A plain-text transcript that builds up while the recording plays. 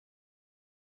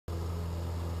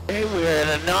Okay, we're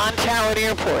at a non-towered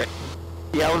airport.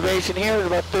 The elevation here is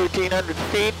about 1,300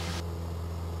 feet.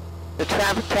 The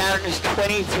traffic pattern is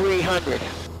 2,300.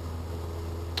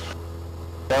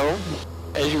 So,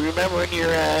 as you remember in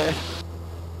your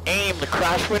aim, the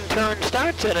crosswind turn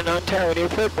starts at a non-towered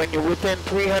airport when you're within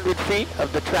 300 feet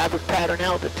of the traffic pattern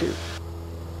altitude.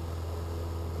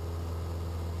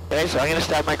 Okay, so I'm going to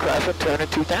start my crosswind turn at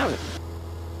 2,000.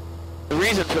 The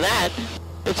reason for that,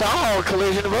 it's all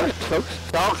collision avoidance, folks.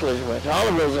 It's all collision avoidance. All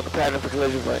the rules on the pattern for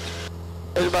collision avoidance.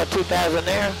 There's about 2,000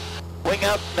 there. Wing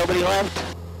up, nobody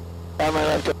left. On my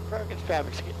left, Perkins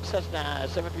traffic, Cessna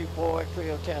 734 X-ray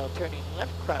Hotel, turning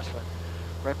left crosswind.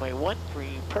 Runway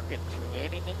 13, Perkins,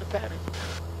 remaining in the pattern.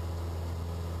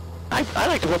 I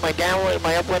like to put my downwind,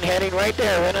 my upwind heading right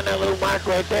there, right on that little mark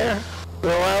right there. Go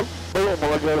up, boom,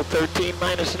 we'll go to 13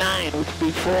 minus 9, which would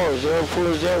be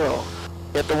 4040.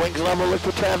 Get the wings level, look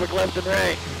for traffic left and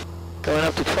right. Going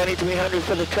up to 2,300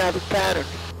 for the traffic pattern.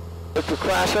 Look for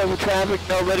crossover traffic,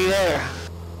 nobody there.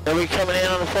 Nobody coming in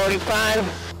on the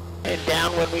 45, and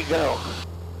down when we go.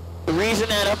 The reason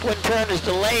that upwind turn is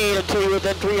delayed until you're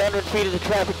within 300 feet of the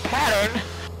traffic pattern,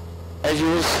 as you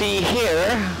will see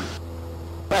here,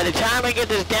 by the time I get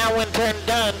this downwind turn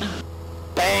done,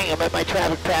 bang, I'm at my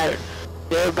traffic pattern.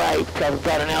 Thereby, traffic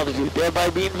pattern altitude, thereby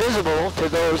being visible to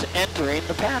those entering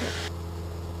the pattern.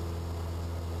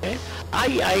 Okay. I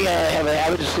have a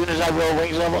habit, as soon as I roll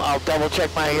wings level, I'll double check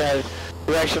my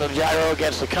directional gyro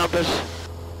against the compass.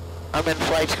 I'm in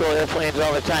flight school airplanes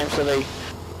all the time, so they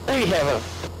have a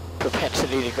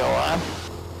propensity to go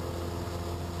off.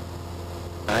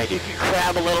 Alright, you can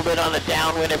crab a little bit on the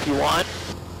downwind if you want.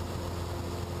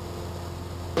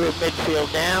 We're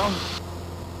midfield now.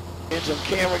 Get some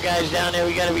camera guys down there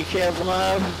we gotta be careful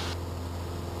of.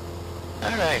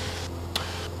 Alright.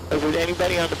 Is there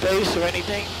anybody on the base or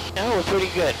anything? No, we're pretty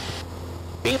good.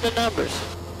 Beam the numbers.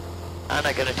 I'm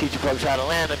not gonna teach you folks how to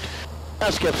land it.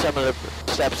 I'll skip some of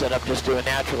the steps that I'm just doing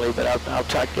naturally, but I'll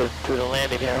talk you through the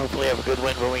landing here. Hopefully have a good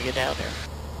wind when we get down there.